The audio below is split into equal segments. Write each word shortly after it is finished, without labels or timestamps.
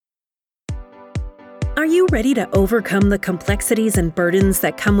Are you ready to overcome the complexities and burdens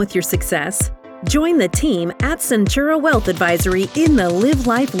that come with your success? Join the team at Centura Wealth Advisory in the Live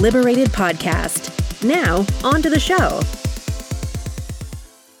Life Liberated podcast. Now, on to the show.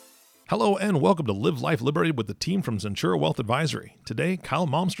 Hello and welcome to Live Life Liberated with the team from Centura Wealth Advisory. Today, Kyle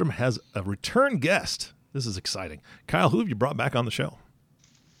Malmstrom has a return guest. This is exciting. Kyle, who have you brought back on the show?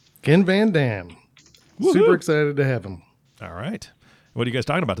 Ken Van Dam. Woo-hoo. Super excited to have him. All right. What are you guys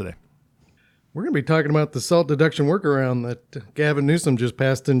talking about today? We're going to be talking about the SALT deduction workaround that Gavin Newsom just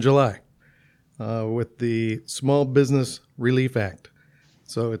passed in July with the Small Business Relief Act.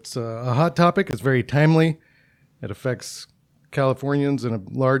 So it's a hot topic. It's very timely. It affects Californians in a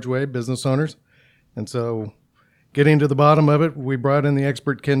large way, business owners. And so getting to the bottom of it, we brought in the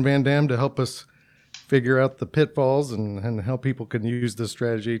expert Ken Van Dam to help us figure out the pitfalls and how people can use this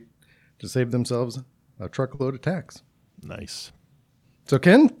strategy to save themselves a truckload of tax. Nice. So,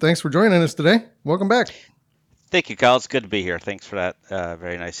 Ken, thanks for joining us today. Welcome back. Thank you, Kyle. It's good to be here. Thanks for that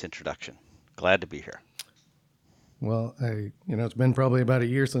very nice introduction. Glad to be here. Well, it's been probably about a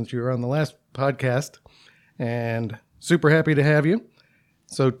year since you were on the last podcast, and super happy to have you.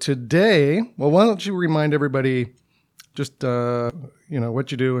 So today, why don't you remind everybody just,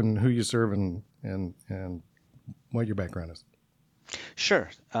 what you do and who you serve and what your background is. Sure,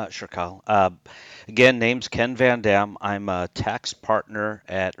 Kyle. Again, name's Ken Van Dam. I'm a tax partner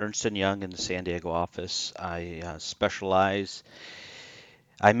at Ernst & Young in the San Diego office. I'm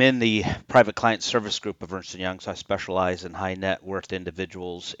in the private client service group of Ernst & Young, so I specialize in high net worth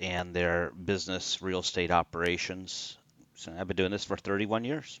individuals and their business real estate operations. So I've been doing this for 31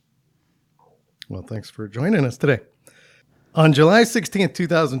 years. Well, thanks for joining us today. On July 16th,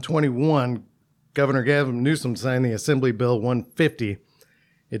 2021, Governor Gavin Newsom signed the Assembly Bill 150.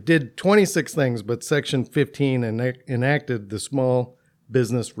 It did 26 things, but Section 15 enacted the Small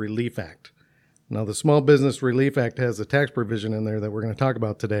Business Relief Act. Now, the Small Business Relief Act has a tax provision in there that we're going to talk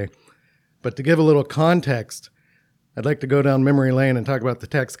about today. But to give a little context, I'd like to go down memory lane and talk about the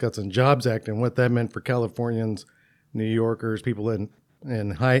Tax Cuts and Jobs Act and what that meant for Californians, New Yorkers, people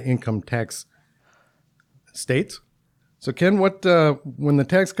in high income tax states. So, Ken, when the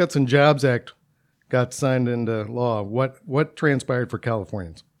Tax Cuts and Jobs Act got signed into law, what transpired for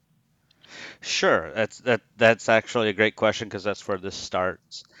Californians? Sure, that's actually a great question because that's where this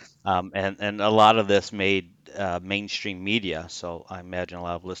starts, and a lot of this made mainstream media. So I imagine a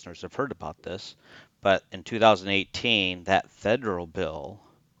lot of listeners have heard about this. But in 2018, that federal bill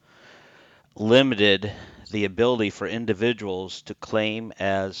limited the ability for individuals to claim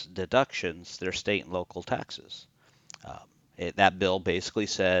as deductions their state and local taxes. That bill basically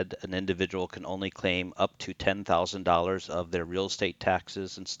said an individual can only claim up to $10,000 of their real estate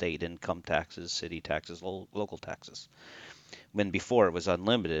taxes and state income taxes, city taxes, local taxes, when before it was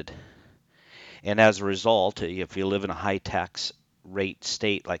unlimited. And as a result, if you live in a high tax rate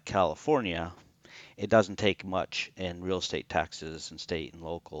state like California, it doesn't take much in real estate taxes and state and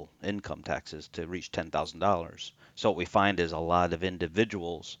local income taxes to reach $10,000. So what we find is a lot of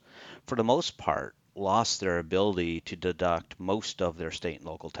individuals, for the most part, lost their ability to deduct most of their state and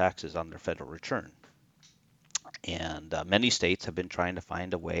local taxes on their federal return. And many states have been trying to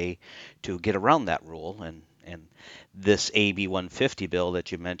find a way to get around that rule. And this AB 150 bill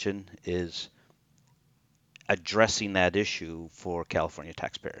that you mentioned is addressing that issue for California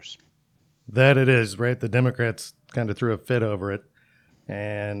taxpayers. That it is, right? The Democrats kind of threw a fit over it,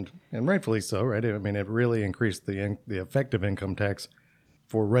 and rightfully so, right? I mean, it really increased the effective income tax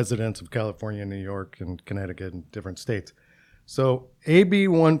for residents of California, New York, and Connecticut and different states. So AB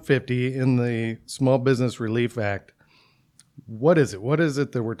 150 in the Small Business Relief Act, what is it? What is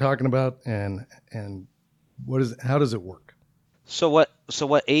it that we're talking about, and how does it work? So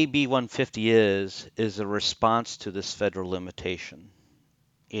what AB 150 is a response to this federal limitation.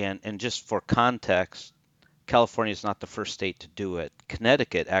 And just for context, California is not the first state to do it.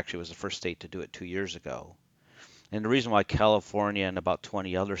 Connecticut actually was the first state to do it 2 years ago. And the reason why California and about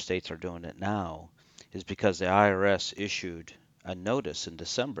 20 other states are doing it now is because the IRS issued a notice in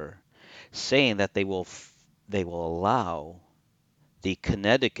December saying that they will allow the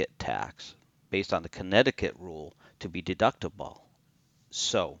Connecticut tax based on the Connecticut rule to be deductible.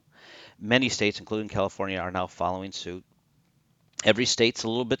 So many states, including California, are now following suit. Every state's a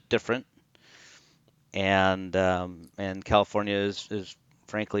little bit different, and California is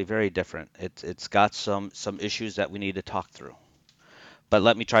frankly very different. It's got some issues that we need to talk through. But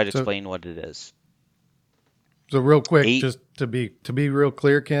let me try to explain what it is. So real quick, just to be real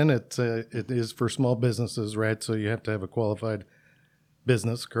clear, Ken, it is for small businesses, right? So you have to have a qualified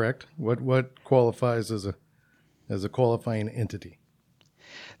business, correct? What qualifies as a qualifying entity?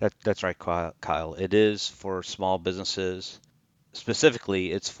 That's right, Kyle. It is for small businesses.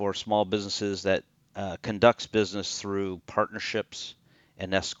 Specifically, it's for small businesses that conducts business through partnerships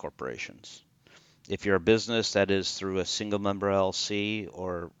and S corporations. If you're a business that is through a single member LLC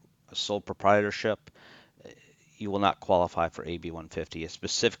or a sole proprietorship, you will not qualify for AB 150. It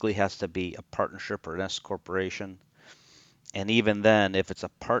specifically has to be a partnership or an S corporation. And even then, if it's a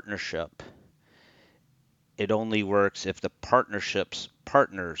partnership, it only works if the partnership's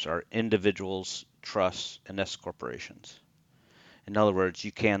partners are individuals, trusts, and S corporations. In other words,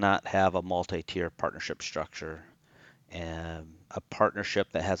 you cannot have a multi-tier partnership structure, and a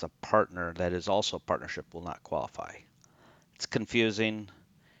partnership that has a partner that is also a partnership will not qualify. It's confusing,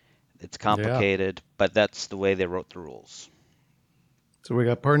 it's Yeah. complicated, but that's the way they wrote the rules. So we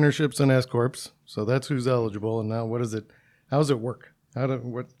got partnerships and S corps. So that's who's eligible. And now, what is it? How does it work?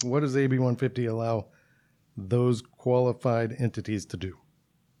 What does AB 150 allow those qualified entities to do?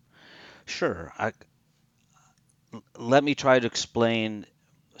 Sure. Let me try to explain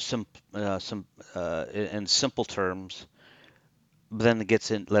in simple terms. But then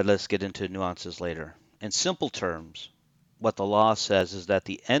let's get into nuances later. In simple terms, what the law says is that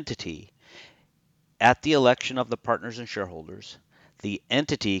the entity, at the election of the partners and shareholders, the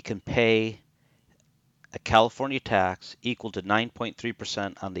entity can pay a California tax equal to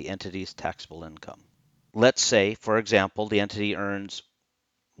 9.3% on the entity's taxable income. Let's say, for example, the entity earns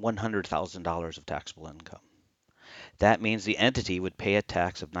 $100,000 of taxable income. That means the entity would pay a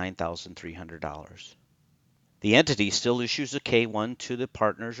tax of $9,300. The entity still issues a K-1 to the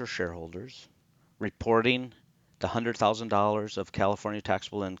partners or shareholders, reporting the $100,000 of California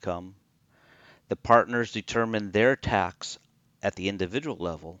taxable income. The partners determine their tax at the individual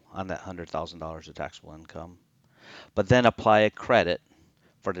level on that $100,000 of taxable income, but then apply a credit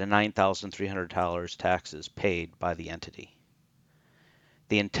for the $9,300 taxes paid by the entity.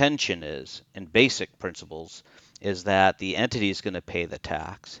 The intention is, in basic principles, is that the entity is going to pay the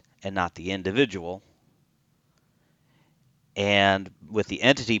tax and not the individual. And with the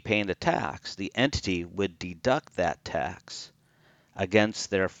entity paying the tax, the entity would deduct that tax against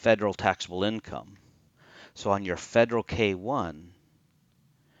their federal taxable income. So on your federal K-1,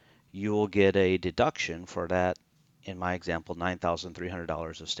 you will get a deduction for that, in my example,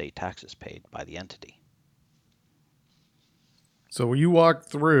 $9,300 of state taxes paid by the entity. So when you walk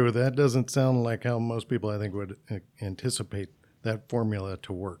through, that doesn't sound like how most people, I think, would anticipate that formula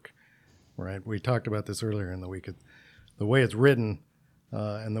to work, right? We talked about this earlier in the week. The way it's written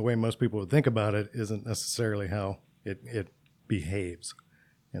and the way most people would think about it isn't necessarily how it behaves.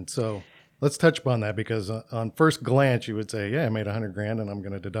 And so let's touch upon that, because on first glance, you would say, yeah, I made $100,000 and I'm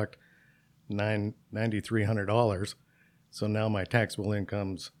going to deduct $9,300. So now my taxable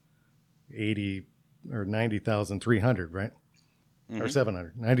income's $80,000 or $90,300, right? Or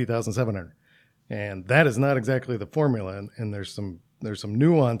 $90,700. And that is not exactly the formula. And there's some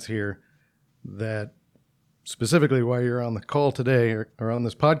nuance here that specifically why you're on the call today or on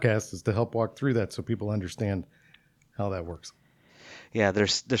this podcast is to help walk through that so people understand how that works. Yeah,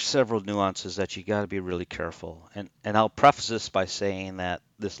 there's several nuances that you got to be really careful. And I'll preface this by saying that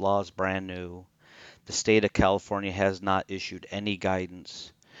this law is brand new. The state of California has not issued any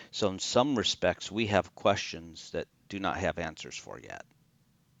guidance. So in some respects, we have questions that do not have answers for yet.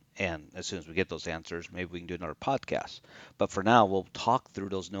 And as soon as we get those answers, maybe we can do another podcast. But for now, we'll talk through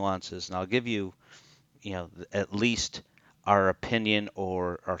those nuances, and I'll give you, at least our opinion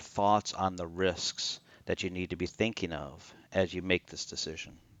or our thoughts on the risks that you need to be thinking of as you make this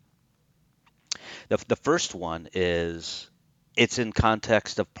decision. The first one is it's in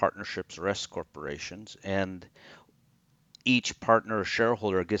context of partnerships or S corporations, and each partner or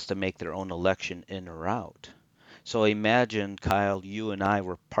shareholder gets to make their own election in or out. So imagine, Kyle, you and I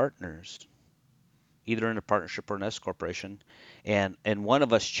were partners, either in a partnership or an S corporation, and one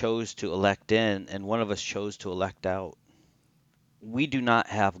of us chose to elect in and one of us chose to elect out. We do not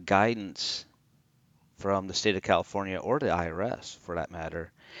have guidance from the state of California or the IRS, for that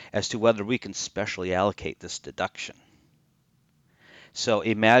matter, as to whether we can specially allocate this deduction. So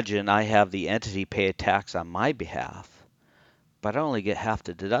imagine I have the entity pay a tax on my behalf, but I only get half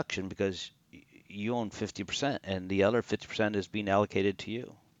the deduction because you own 50% and the other 50% is being allocated to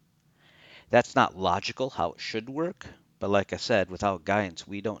you. That's not logical how it should work, but like I said, without guidance,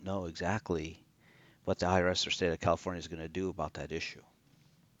 we don't know exactly what the IRS or state of California is going to do about that issue.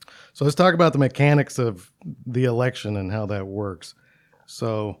 So let's talk about the mechanics of the election and how that works.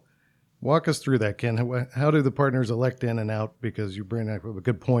 So walk us through that, Ken. How do the partners elect in and out? Because you bring up a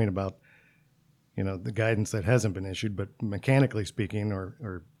good point about, the guidance that hasn't been issued, but mechanically speaking,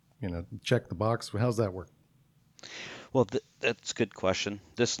 or check the box, how's that work? Well, that's a good question.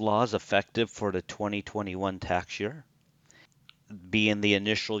 This law is effective for the 2021 tax year. Being the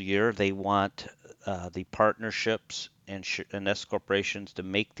initial year, they want the partnerships and S corporations to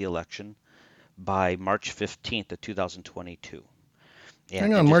make the election by March 15th of 2022. Hang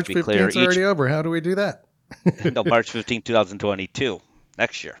And on, just to March be clear, 15th is already over. How do we do that? no, March 15th, 2022,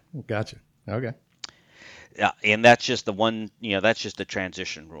 next year. Gotcha. Okay. Yeah, and that's just the one, that's just the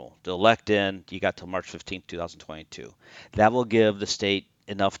transition rule. To elect in, you got till March 15th, 2022. That will give the state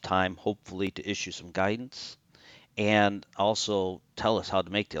enough time, hopefully, to issue some guidance and also tell us how to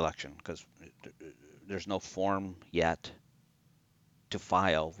make the election because there's no form yet to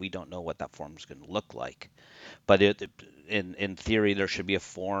file. We don't know what that form is going to look like. But in theory, there should be a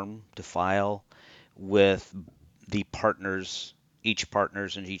form to file with the partners, each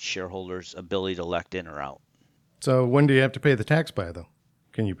partners and each shareholder's ability to elect in or out. So when do you have to pay the tax by, though?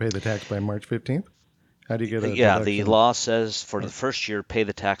 Can you pay the tax by March 15th? How do you get a Yeah, the deduction? law says for the first year, pay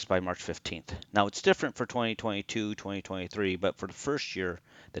the tax by March 15th. Now, it's different for 2022, 2023, but for the first year,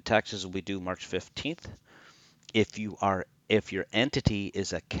 the taxes will be due March 15th. If your entity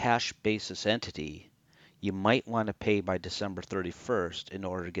is a cash basis entity, you might want to pay by December 31st in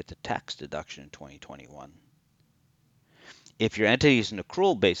order to get the tax deduction in 2021. If your entity is an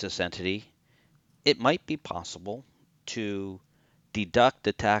accrual basis entity, it might be possible to deduct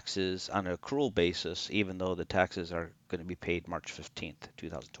the taxes on an accrual basis, even though the taxes are going to be paid March 15th,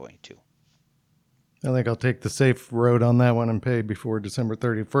 2022. I think I'll take the safe road on that one and pay before December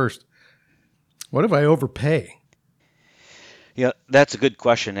 31st. What if I overpay? Yeah, that's a good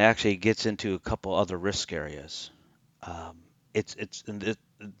question. It actually gets into a couple other risk areas. This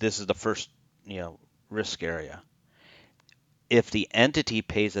is the first, risk area. If the entity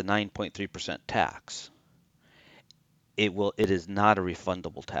pays a 9.3% tax, it is not a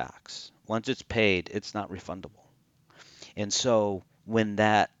refundable tax. Once it's paid, it's not refundable. And so when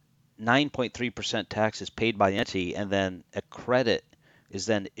that 9.3% tax is paid by the entity and then a credit is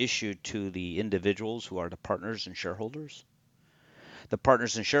then issued to the individuals who are the partners and shareholders, the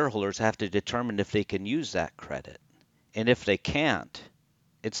partners and shareholders have to determine if they can use that credit. And if they can't,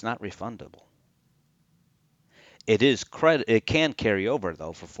 it's not refundable. It is credit. It can carry over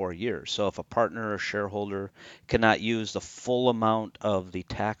though for 4 years. So if a partner or shareholder cannot use the full amount of the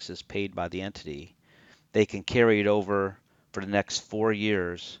taxes paid by the entity, they can carry it over for the next 4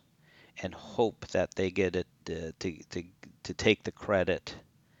 years and hope that they get it to take the credit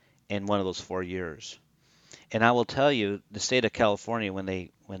in one of those 4 years. And I will tell you, the state of California, when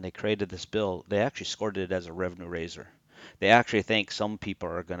they created this bill, they actually scored it as a revenue raiser. They actually think some people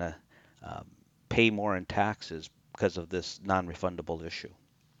are going to pay more in taxes because of this non-refundable issue.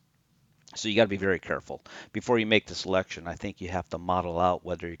 So you got to be very careful before you make this election. I think you have to model out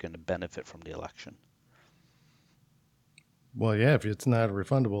whether you're going to benefit from the election. Well, yeah, if it's not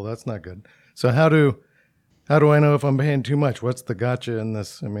refundable, that's not good. So how do I know if I'm paying too much? What's the gotcha in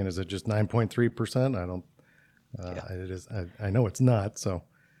this? I mean, is it just 9.3%? I don't. It is. I know it's not. So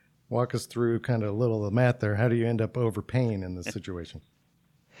walk us through kind of a little of the math there. How do you end up overpaying in this situation?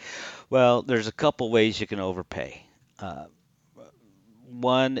 Well, there's a couple ways you can overpay.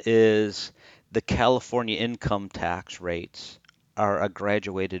 One is the California income tax rates are a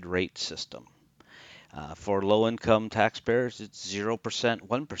graduated rate system. For low-income taxpayers, it's 0%,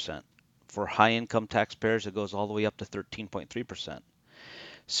 1%. For high-income taxpayers, it goes all the way up to 13.3%.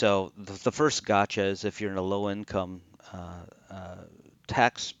 So the first gotcha is if you're in a low-income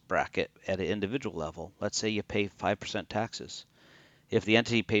tax bracket at an individual level. Let's say you pay 5% taxes. If the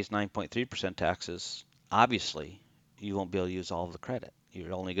entity pays 9.3% taxes, obviously you won't be able to use all of the credit.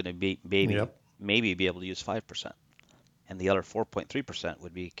 You're only going to be maybe be able to use 5%, and the other 4.3%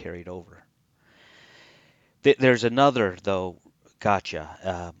 would be carried over. There's another though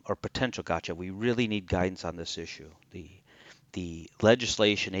gotcha or potential gotcha. We really need guidance on this issue. The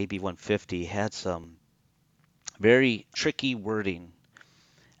legislation AB 150 had some very tricky wording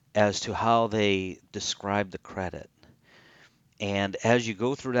as to how they describe the credit. And as you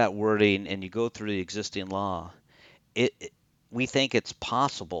go through that wording and you go through the existing law, we think it's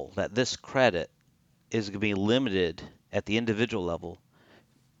possible that this credit is going to be limited at the individual level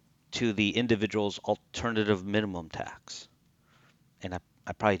to the individual's alternative minimum tax. And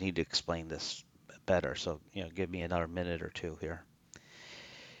I probably need to explain this better, so give me another minute or two here.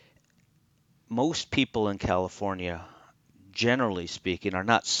 Most people in California, generally speaking, are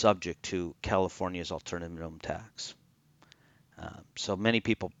not subject to California's alternative minimum tax. So many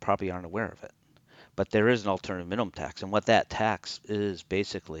people probably aren't aware of it. But there is an alternative minimum tax. And what that tax is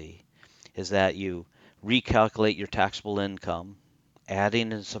basically is that you recalculate your taxable income,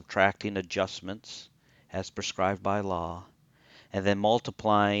 adding and subtracting adjustments as prescribed by law, and then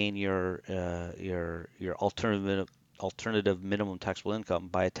multiplying your alternative minimum taxable income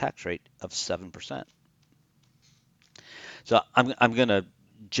by a tax rate of 7%. So I'm going to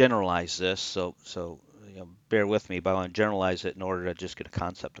generalize this, so bear with me, but I want to generalize it in order to just get a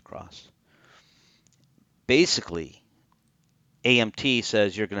concept across. Basically, AMT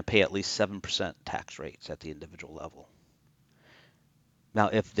says you're going to pay at least 7% tax rates at the individual level. Now,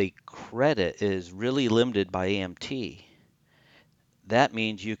 if the credit is really limited by AMT, that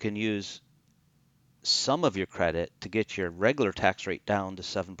means you can use some of your credit to get your regular tax rate down to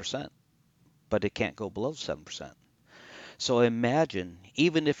 7%, but it can't go below 7%. So imagine,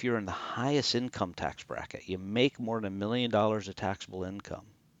 even if you're in the highest income tax bracket, you make more than $1 million of taxable income,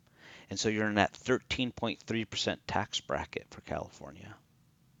 and so you're in that 13.3% tax bracket for California.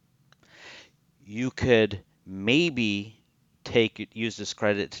 You could maybe use this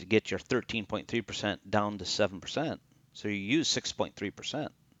credit to get your 13.3% down to 7%. So you use 6.3%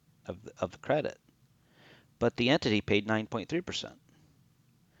 of the credit, but the entity paid 9.3%.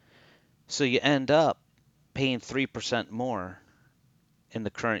 So you end up paying 3% more in the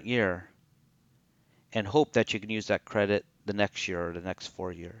current year and hope that you can use that credit the next year or the next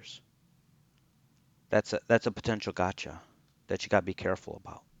 4 years. That's a potential gotcha that you got to be careful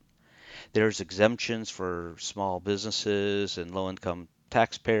about. There's exemptions for small businesses and low-income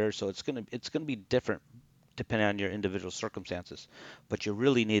taxpayers, so it's going to be different depending on your individual circumstances, but you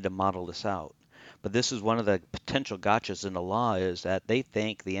really need to model this out. But this is one of the potential gotchas in the law, is that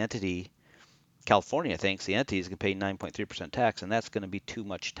California thinks the entity is going to pay 9.3% tax, and that's going to be too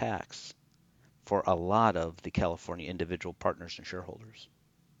much tax for a lot of the California individual partners and shareholders.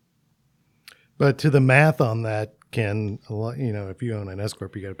 But to the math on that, Ken, if you own an S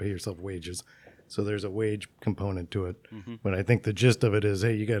corp, you got to pay yourself wages, so there's a wage component to it. Mm-hmm. But I think the gist of it is,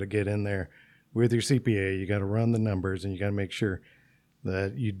 hey, you got to get in there with your CPA, you got to run the numbers, and you got to make sure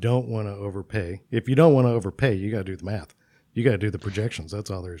that you don't want to overpay. If you don't want to overpay, you got to do the math. You got to do the projections. That's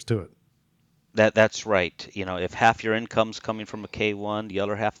all there is to it. That's right. If half your income's coming from a K-1, the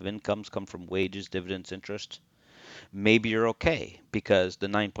other half of incomes come from wages, dividends, interest, maybe you're okay, because the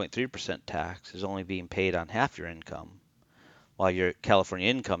 9.3% tax is only being paid on half your income, while your California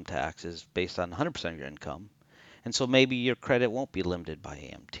income tax is based on 100% of your income. And so maybe your credit won't be limited by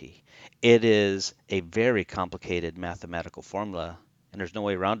AMT. It is a very complicated mathematical formula, and there's no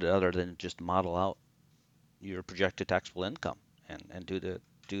way around it other than just model out your projected taxable income and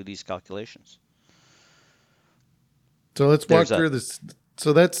do these calculations. So let's walk through this.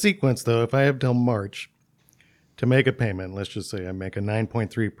 So that sequence, though, if I have till March to make a payment, let's just say I make a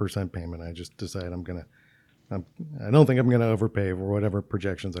 9.3% payment. I just decide I don't think I'm going to overpay for whatever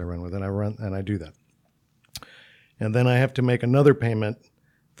projections I run with, and I do that. And then I have to make another payment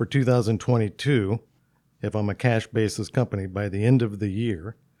for 2022 if I'm a cash basis company by the end of the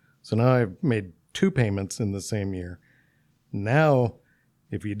year. So now I've made 2 payments in the same year. Now,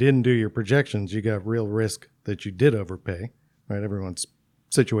 if you didn't do your projections, you got real risk that you did overpay, right? Everyone's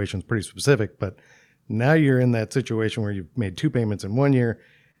situation is pretty specific, but now you're in that situation where you've made 2 payments in 1 year,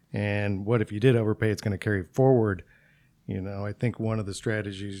 and what if you did overpay? It's going to carry forward. I think one of the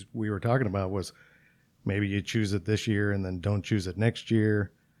strategies we were talking about was maybe you choose it this year and then don't choose it next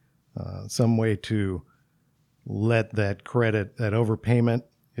year. Some way to let that credit, that overpayment,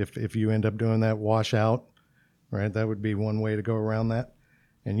 if you end up doing that, wash out, right? That would be one way to go around that.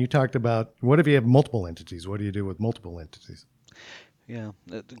 And you talked about, what if you have multiple entities? What do you do with multiple entities? Yeah,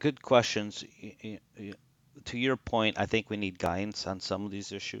 good questions. To your point, I think we need guidance on some of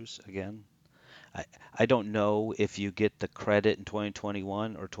these issues again. I don't know if you get the credit in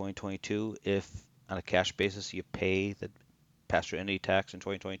 2021 or 2022 if on a cash basis you pay the pass-through entity tax in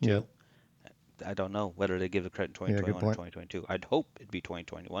 2022. Yep. I don't know whether they give the credit in 2021 or 2022. I'd hope it'd be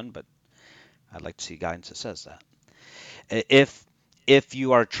 2021, but I'd like to see guidance that says that. If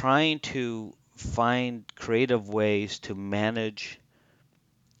you are trying to find creative ways to manage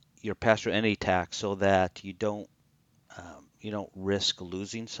your pass-through entity tax so that you don't risk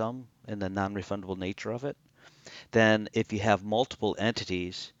losing some in the non-refundable nature of it, then if you have multiple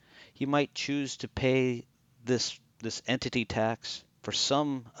entities, you might choose to pay this entity tax for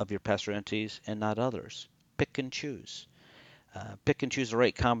some of your pass-through entities and not others. Pick and choose. Pick and choose the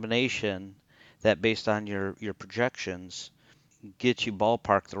right combination that, based on your projections, gets you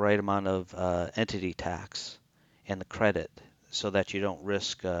ballpark the right amount of entity tax and the credit, so that you don't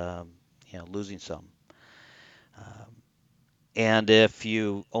risk losing some. And if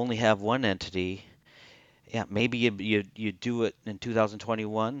you only have one entity, maybe you do it in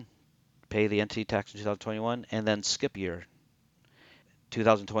 2021, pay the entity tax in 2021, and then skip a year.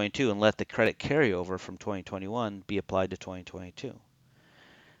 2022 and let the credit carryover from 2021 be applied to 2022.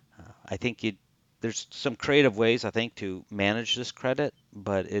 I think there's some creative ways, I think, to manage this credit,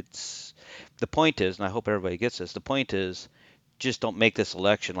 but the point is, and I hope everybody gets this, the point is just don't make this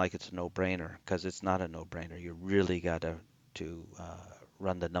election like it's a no-brainer, because it's not a no-brainer. You really got to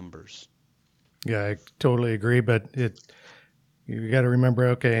run the numbers. Yeah, I totally agree. But you got to remember,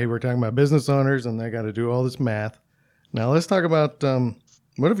 okay, we're talking about business owners and they got to do all this math. Now let's talk about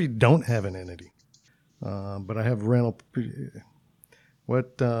what if you don't have an entity, but I have rental.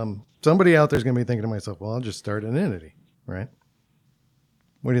 Somebody out there is going to be thinking to myself, well, I'll just start an entity, right?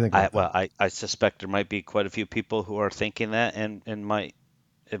 What do you think about that? I suspect there might be quite a few people who are thinking that and might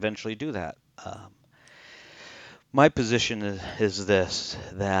eventually do that. My position is this,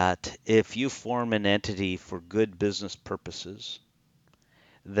 that if you form an entity for good business purposes,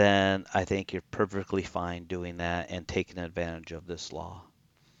 then I think you're perfectly fine doing that and taking advantage of this law.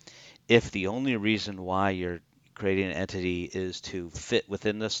 If the only reason why you're creating an entity is to fit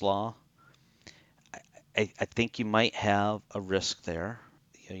within this law, I think you might have a risk there.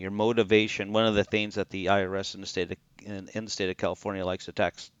 You know, your motivation, one of the things that the IRS in the state of California likes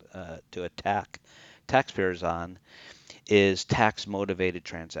to attack taxpayers on is tax motivated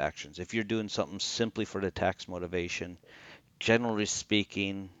transactions. If you're doing something simply for the tax motivation, generally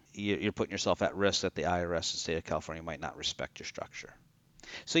speaking, you're putting yourself at risk that the IRS in the state of California might not respect your structure.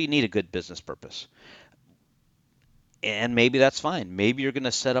 So you need a good business purpose. And maybe that's fine. Maybe you're going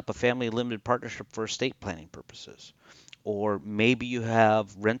to set up a family limited partnership for estate planning purposes. Or maybe you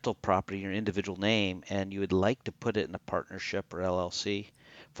have rental property in your individual name and you would like to put it in a partnership or LLC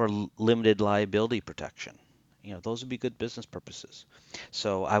for limited liability protection. You know, those would be good business purposes.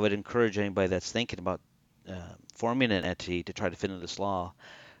 So I would encourage anybody that's thinking about forming an entity to try to fit into this law,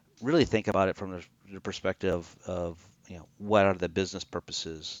 really think about it from the perspective of, you know, what are the business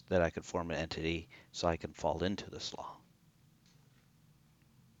purposes that I could form an entity so I can fall into this law.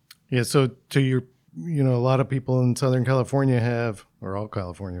 Yeah, so a lot of people in Southern California have, or all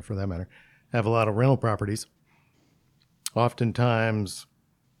California for that matter, have a lot of rental properties. Oftentimes,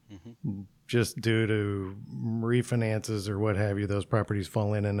 just due to refinances or what have you, those properties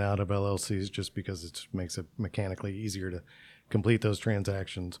fall in and out of LLCs just because it makes it mechanically easier to complete those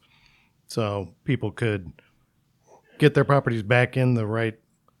transactions. So people could get their properties back in the right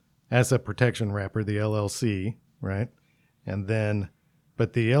asset protection wrapper, the LLC, right? And then,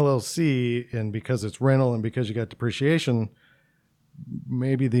 but the LLC, and because it's rental and because you got depreciation,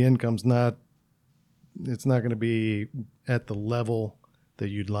 maybe the income's it's not going to be at the level that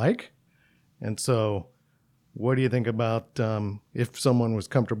you'd like. And so what do you think about if someone was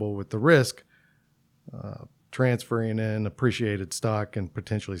comfortable with the risk, transferring in appreciated stock and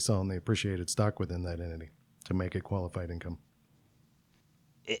potentially selling the appreciated stock within that entity to make it qualified income?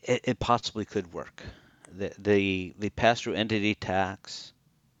 It possibly could work. The pass-through entity tax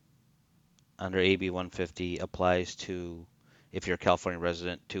under AB 150 applies to, if you're a California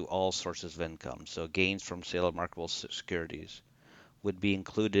resident, to all sources of income. So gains from sale of marketable securities would be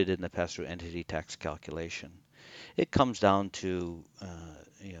included in the pass-through entity tax calculation. It comes down to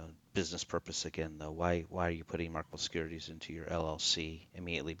business purpose again, though. Why are you putting marketable securities into your LLC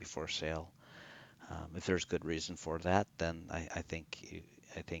immediately before sale? If there's good reason for that, then I think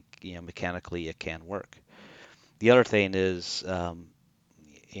mechanically it can work. The other thing is,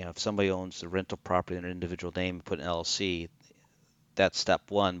 if somebody owns the rental property in an individual name and put an LLC, that's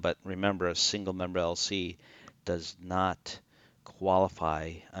step one. But remember, a single member LLC does not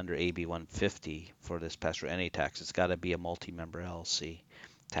qualify under AB 150 for this pass-through entity tax. It's got to be a multi-member LLC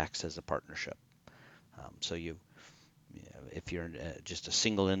taxed as a partnership. So if you're just a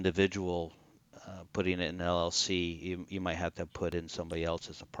single individual putting it in an LLC, you might have to put in somebody else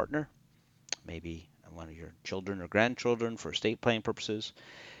as a partner, maybe one of your children or grandchildren for estate planning purposes.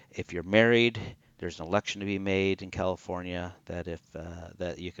 If you're married, there's an election to be made in California that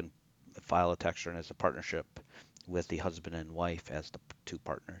you can file a tax return as a partnership with the husband and wife as the two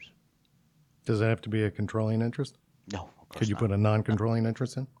partners. Does it have to be a controlling interest? No, of course Could you not. put a non-controlling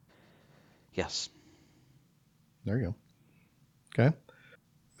interest in? Yes. There you go. Okay.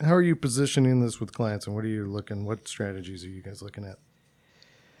 How are you positioning this with clients, and what strategies are you guys looking at?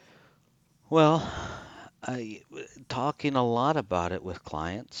 Well, talking a lot about it with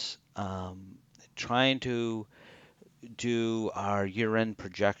clients, trying to do our year-end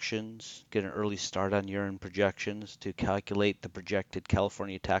projections, get an early start on year-end projections to calculate the projected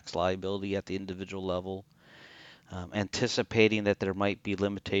California tax liability at the individual level, anticipating that there might be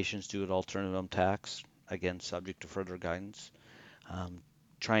limitations due to alternative income tax, again, subject to further guidance,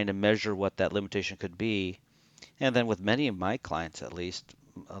 trying to measure what that limitation could be, And then with many of my clients, at least,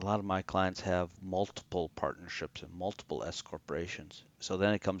 a lot of my clients have multiple partnerships and multiple S corporations. So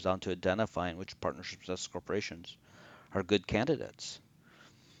then it comes down to identifying which partnerships, S corporations are good candidates.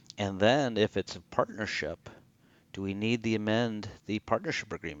 And then if it's a partnership, do we need to amend the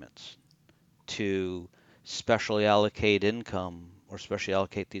partnership agreements to specially allocate income or specially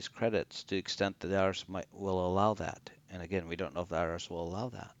allocate these credits to the extent that the IRS will allow that? And again, we don't know if the IRS will allow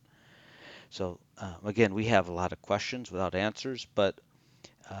that. So again, we have a lot of questions without answers, but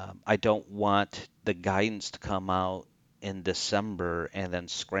I don't want the guidance to come out in December and then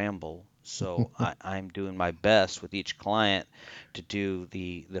scramble. So I'm doing my best with each client to do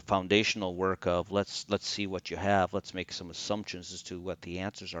the foundational work of let's see what you have. Let's make some assumptions as to what the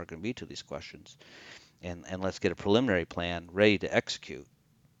answers are going to be to these questions, and let's get a preliminary plan ready to execute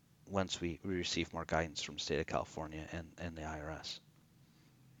once we receive more guidance from the state of California and the IRS.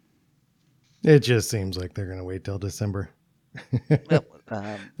 It just seems like they're going to wait till December. Well,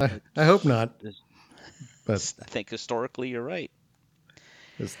 I hope not. But I think historically you're right.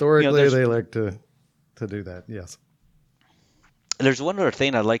 Historically, they like to do that. Yes. There's one other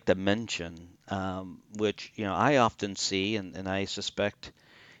thing I'd like to mention, which I often see, and I suspect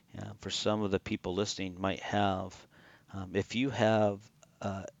for some of the people listening might have. If you have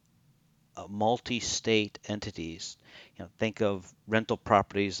multi-state entities, think of rental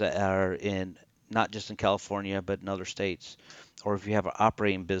properties that are in not just in California but in other states, or if you have an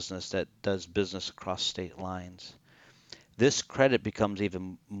operating business that does business across state lines, this credit becomes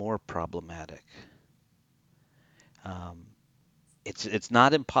even more problematic. It's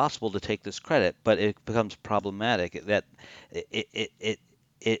not impossible to take this credit, but it becomes problematic that it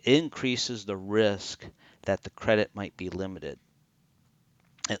increases the risk that the credit might be limited.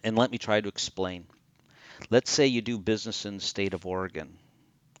 And let me try to explain. Let's say you do business in the state of Oregon.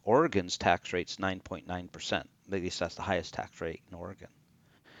 Oregon's tax rate's 9.9%. At least that's the highest tax rate in Oregon.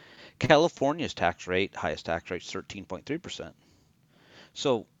 California's highest tax rate, is 13.3%.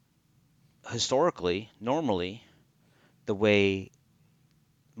 So historically, normally, the way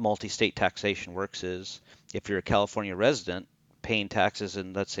multi-state taxation works is if you're a California resident paying taxes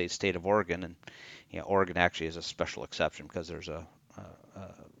in, let's say, the state of Oregon, and Oregon actually is a special exception because there's a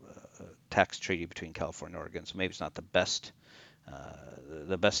tax treaty between California and Oregon, so maybe it's not the best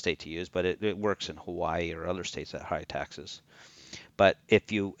state to use, but it works in Hawaii or other states that have high taxes. But if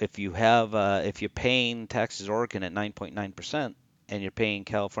you're paying taxes Oregon at 9.9% and you're paying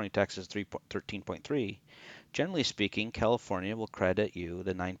California taxes 13.3%, generally speaking, California will credit you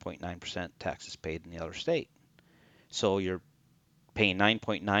the 9.9% taxes paid in the other state. So you're paying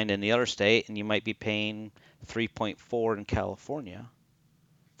 9.9 in the other state, and you might be paying 3.4 in California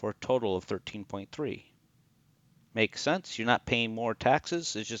for a total of 13.3. Makes sense? You're not paying more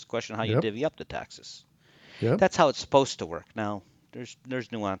taxes. It's just a question of how you divvy up the taxes. Yep. That's how it's supposed to work. Now,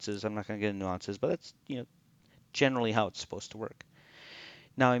 there's nuances. I'm not going to get into nuances, but that's generally how it's supposed to work.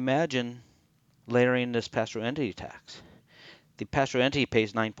 Now imagine layering this pass-through entity tax. The pass-through entity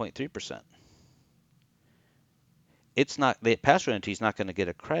pays 9.3%. The pass-through entity is not going to get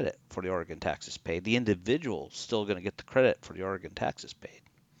a credit for the Oregon taxes paid. The individual is still going to get the credit for the Oregon taxes paid.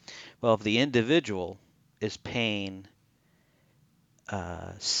 Well, if the individual is paying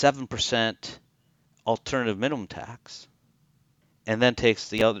 7% alternative minimum tax, and then takes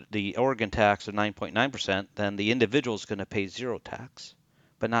the Oregon tax of 9.9%, then the individual is going to pay zero tax,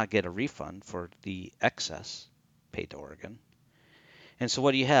 but not get a refund for the excess paid to Oregon. And so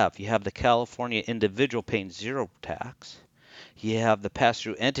what do you have? You have the California individual paying zero tax. You have the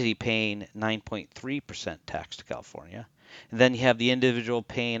pass-through entity paying 9.3% tax to California. And then you have the individual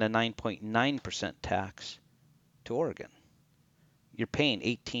paying a 9.9% tax to Oregon. You're paying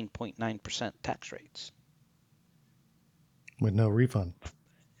 18.9% tax rates. With no refund.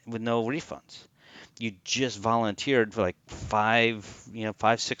 With no refunds. You just volunteered for like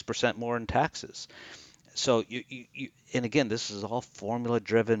 5-6% more in taxes. So you and again, this is all formula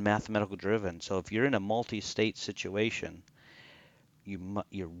driven, mathematical driven. So if you're in a multi-state situation, you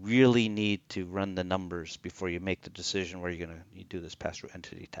really need to run the numbers before you make the decision where you do this pass-through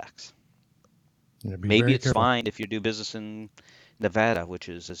entity tax. Maybe it's fine if you do business in Nevada, which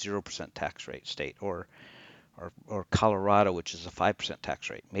is a 0% tax rate state, or Colorado, which is a 5% tax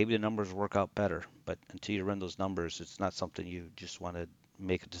rate. Maybe the numbers work out better, but until you run those numbers, it's not something you just want to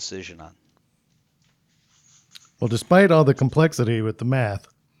make a decision on. Well, despite all the complexity with the math,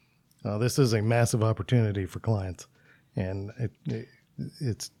 this is a massive opportunity for clients, and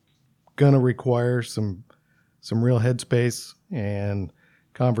it's going to require some real headspace and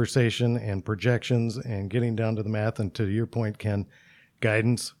conversation and projections and getting down to the math. And to your point, Ken,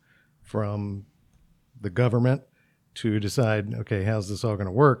 guidance from the government to decide, okay, how's this all going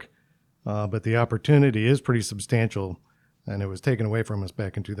to work? But the opportunity is pretty substantial, and it was taken away from us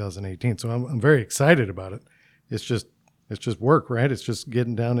back in 2018. So I'm very excited about it. It's just work, right? It's just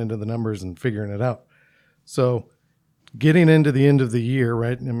getting down into the numbers and figuring it out. So getting into the end of the year,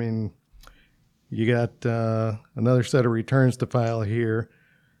 right? I mean, you got another set of returns to file here,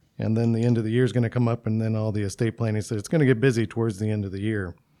 and then the end of the year is going to come up, and then all the estate planning. So it's going to get busy towards the end of the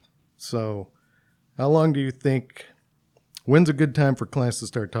year. So how long do you think, when's a good time for clients to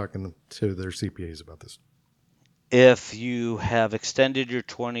start talking to their CPAs about this? If you have extended your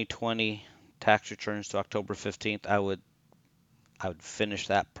 2020 tax returns to October 15th, I would finish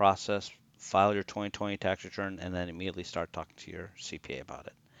that process, file your 2020 tax return, and then immediately start talking to your CPA about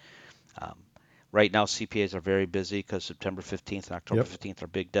it. Right now, CPAs are very busy because September 15th and October 15th are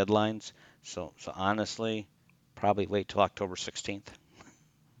big deadlines. So honestly, probably wait till October 16th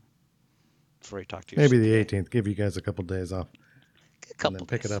before you talk to your Maybe CPA. the 18th. Give you guys a couple days off. A couple and then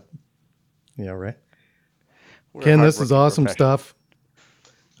pick days. it up. Yeah, right. We're Ken, this is hardworking awesome professionals. stuff.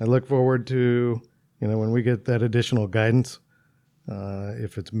 I look forward to, when we get that additional guidance,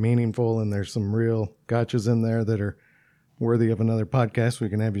 if it's meaningful and there's some real gotchas in there that are worthy of another podcast, we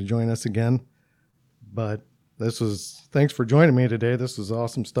can have you join us again. But thanks for joining me today. This was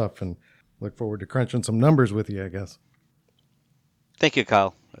awesome stuff, and look forward to crunching some numbers with you, I guess. Thank you,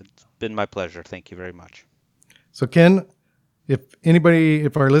 Kyle. It's been my pleasure. Thank you very much. So Ken,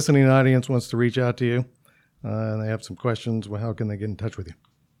 if our listening audience wants to reach out to you and they have some questions, well, how can they get in touch with you?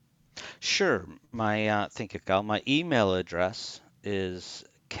 Sure. Thank you, Kyle. My email address is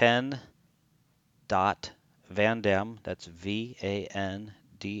ken.vandamme, that's VANDAMME,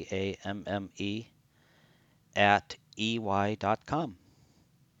 at ey.com.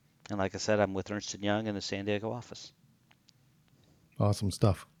 And like I said, I'm with Ernst & Young in the San Diego office. Awesome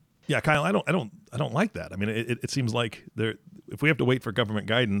stuff. Yeah, Kyle, I don't like that. I mean, it seems like if we have to wait for government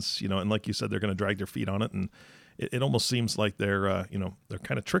guidance, and like you said, they're going to drag their feet on it, and it almost seems like they're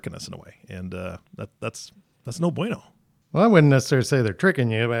kind of tricking us in a way, and that's no bueno. Well, I wouldn't necessarily say they're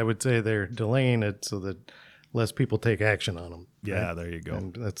tricking you. I would say they're delaying it so that less people take action on them. Yeah, right? there you go.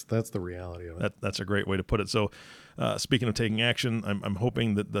 And that's the reality of it. That's a great way to put it. So, speaking of taking action, I'm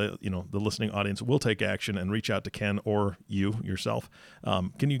hoping that the listening audience will take action and reach out to Ken or you yourself.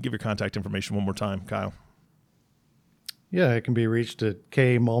 Can you give your contact information one more time, Kyle? Yeah, it can be reached at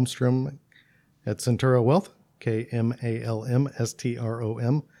K Malmstrom at Centura Wealth,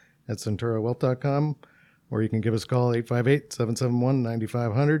 KMALMSTROM at CenturaWealth.com, or you can give us a call,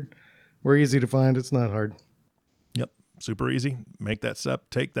 858-771-9500. We're easy to find. It's not hard. Yep, super easy. Make that step,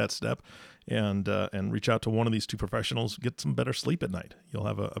 take that step, and reach out to one of these two professionals. Get some better sleep at night. You'll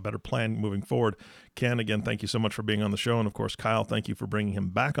have a better plan moving forward. Ken, again, thank you so much for being on the show, and of course, Kyle, thank you for bringing him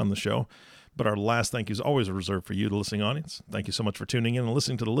back on the show. But our last thank you is always reserved for you, the listening audience. Thank you so much for tuning in and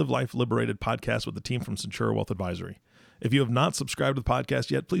listening to the Live Life Liberated podcast with the team from Centura Wealth Advisory. If you have not subscribed to the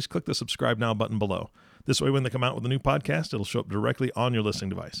podcast yet, please click the subscribe now button below. This way, when they come out with a new podcast, it'll show up directly on your listening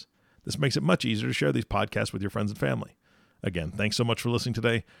device. This makes it much easier to share these podcasts with your friends and family. Again, thanks so much for listening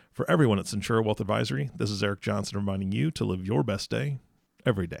today. For everyone at Centura Wealth Advisory, this is Eric Johnson reminding you to live your best day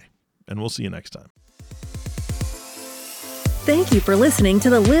every day. And we'll see you next time. Thank you for listening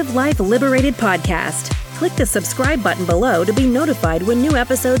to the Live Life Liberated podcast. Click the subscribe button below to be notified when new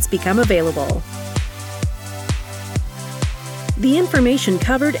episodes become available. The information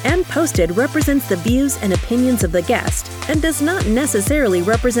covered and posted represents the views and opinions of the guest and does not necessarily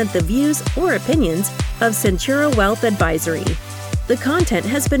represent the views or opinions of Centura Wealth Advisory. The content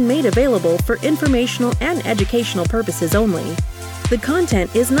has been made available for informational and educational purposes only. The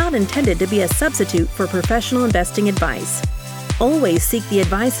content is not intended to be a substitute for professional investing advice. Always seek the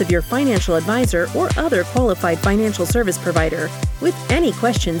advice of your financial advisor or other qualified financial service provider with any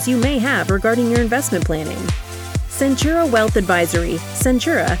questions you may have regarding your investment planning. Centura Wealth Advisory.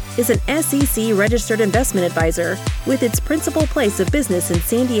 Centura is an SEC registered investment advisor with its principal place of business in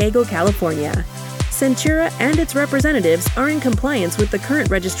San Diego, California. Centura and its representatives are in compliance with the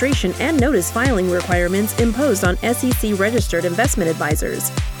current registration and notice filing requirements imposed on SEC registered investment advisors,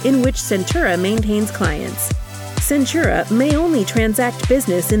 in which Centura maintains clients. Centura may only transact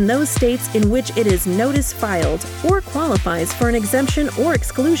business in those states in which it is notice filed or qualifies for an exemption or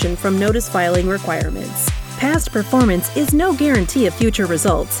exclusion from notice filing requirements. Past performance is no guarantee of future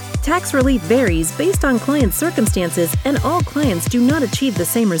results. Tax relief varies based on client circumstances, and all clients do not achieve the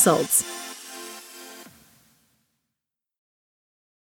same results.